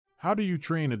How do you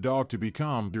train a dog to be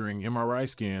calm during MRI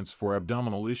scans for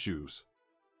abdominal issues?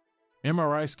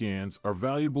 MRI scans are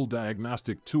valuable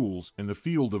diagnostic tools in the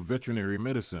field of veterinary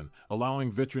medicine,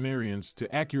 allowing veterinarians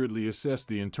to accurately assess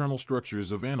the internal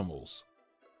structures of animals.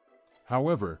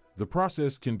 However, the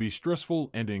process can be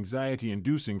stressful and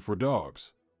anxiety-inducing for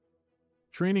dogs.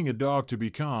 Training a dog to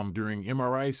be calm during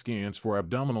MRI scans for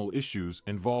abdominal issues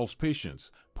involves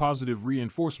patience, positive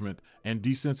reinforcement, and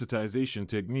desensitization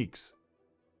techniques.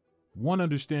 1.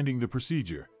 Understanding the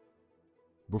procedure.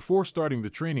 Before starting the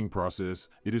training process,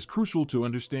 it is crucial to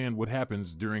understand what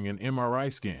happens during an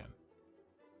MRI scan.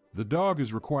 The dog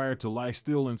is required to lie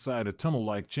still inside a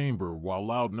tunnel-like chamber while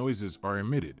loud noises are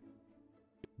emitted.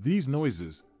 These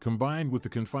noises, combined with the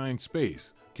confined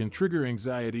space, can trigger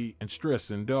anxiety and stress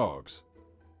in dogs.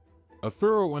 A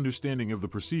thorough understanding of the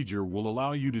procedure will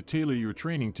allow you to tailor your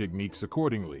training techniques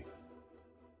accordingly.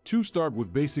 2. Start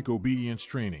with basic obedience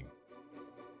training.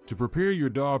 To prepare your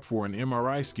dog for an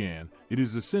MRI scan, it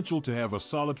is essential to have a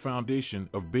solid foundation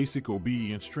of basic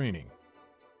obedience training.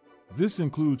 This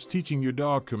includes teaching your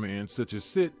dog commands such as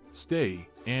sit, stay,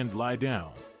 and lie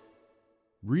down.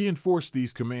 Reinforce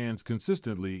these commands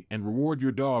consistently and reward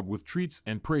your dog with treats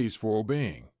and praise for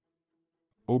obeying.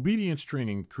 Obedience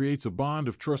training creates a bond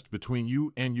of trust between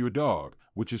you and your dog,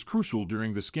 which is crucial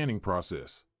during the scanning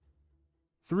process.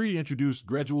 3. Introduce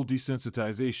gradual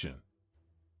desensitization.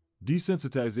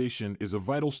 Desensitization is a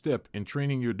vital step in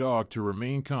training your dog to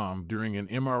remain calm during an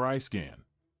MRI scan.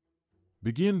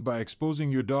 Begin by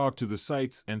exposing your dog to the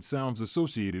sights and sounds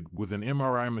associated with an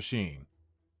MRI machine.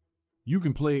 You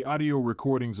can play audio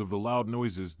recordings of the loud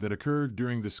noises that occurred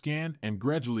during the scan and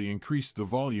gradually increase the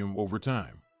volume over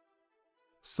time.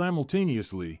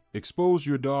 Simultaneously, expose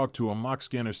your dog to a mock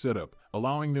scanner setup,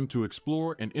 allowing them to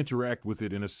explore and interact with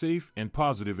it in a safe and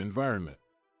positive environment.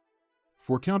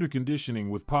 For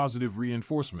counterconditioning with positive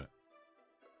reinforcement.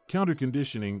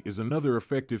 Counterconditioning is another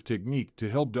effective technique to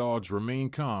help dogs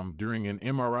remain calm during an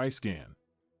MRI scan.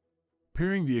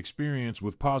 Pairing the experience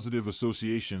with positive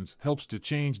associations helps to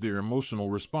change their emotional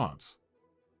response.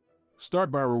 Start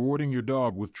by rewarding your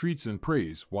dog with treats and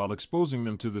praise while exposing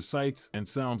them to the sights and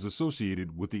sounds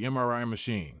associated with the MRI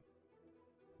machine.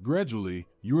 Gradually,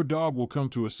 your dog will come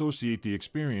to associate the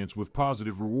experience with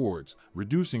positive rewards,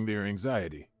 reducing their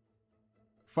anxiety.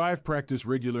 5. Practice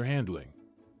regular handling.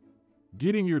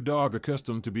 Getting your dog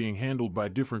accustomed to being handled by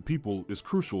different people is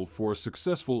crucial for a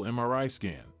successful MRI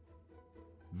scan.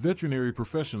 Veterinary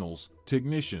professionals,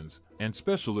 technicians, and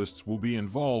specialists will be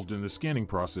involved in the scanning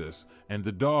process, and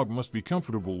the dog must be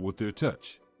comfortable with their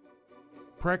touch.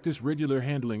 Practice regular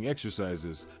handling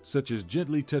exercises, such as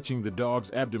gently touching the dog's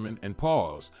abdomen and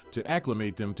paws, to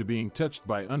acclimate them to being touched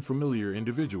by unfamiliar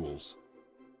individuals.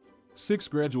 6.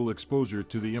 Gradual exposure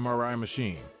to the MRI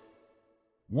machine.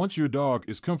 Once your dog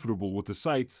is comfortable with the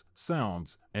sights,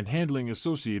 sounds, and handling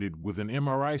associated with an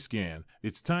MRI scan,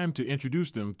 it's time to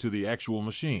introduce them to the actual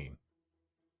machine.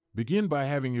 Begin by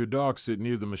having your dog sit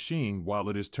near the machine while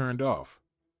it is turned off.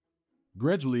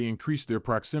 Gradually increase their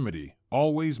proximity,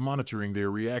 always monitoring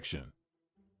their reaction.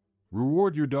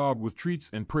 Reward your dog with treats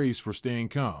and praise for staying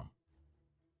calm.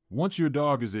 Once your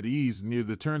dog is at ease near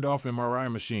the turned-off MRI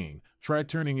machine, try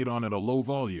turning it on at a low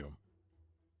volume.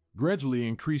 Gradually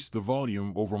increase the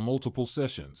volume over multiple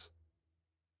sessions.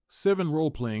 7.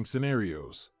 Role-playing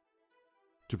scenarios.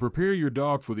 To prepare your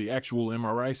dog for the actual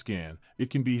MRI scan, it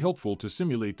can be helpful to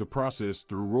simulate the process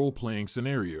through role-playing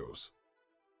scenarios.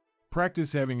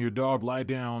 Practice having your dog lie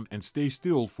down and stay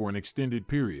still for an extended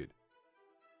period.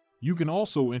 You can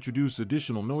also introduce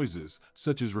additional noises,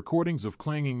 such as recordings of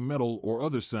clanging metal or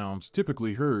other sounds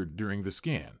typically heard during the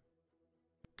scan.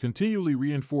 Continually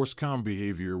reinforce calm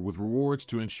behavior with rewards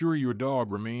to ensure your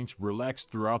dog remains relaxed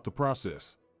throughout the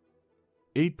process.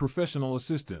 8. Professional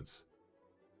assistance.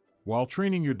 While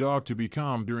training your dog to be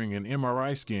calm during an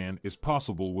MRI scan is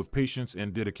possible with patience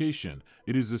and dedication,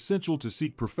 it is essential to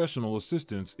seek professional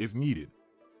assistance if needed.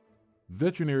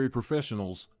 Veterinary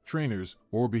professionals, trainers,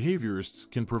 or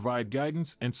behaviorists can provide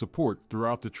guidance and support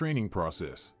throughout the training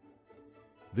process.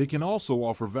 They can also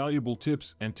offer valuable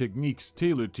tips and techniques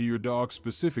tailored to your dog's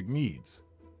specific needs.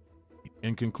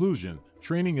 In conclusion,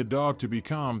 training a dog to be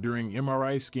calm during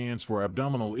MRI scans for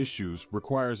abdominal issues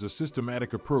requires a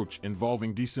systematic approach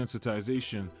involving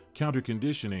desensitization,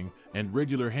 counterconditioning, and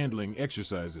regular handling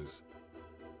exercises.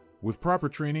 With proper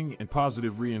training and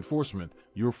positive reinforcement,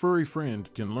 your furry friend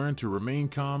can learn to remain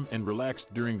calm and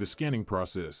relaxed during the scanning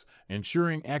process,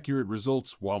 ensuring accurate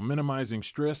results while minimizing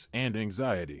stress and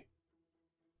anxiety.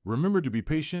 Remember to be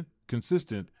patient,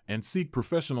 consistent, and seek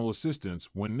professional assistance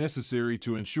when necessary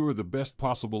to ensure the best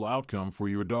possible outcome for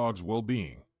your dog's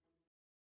well-being.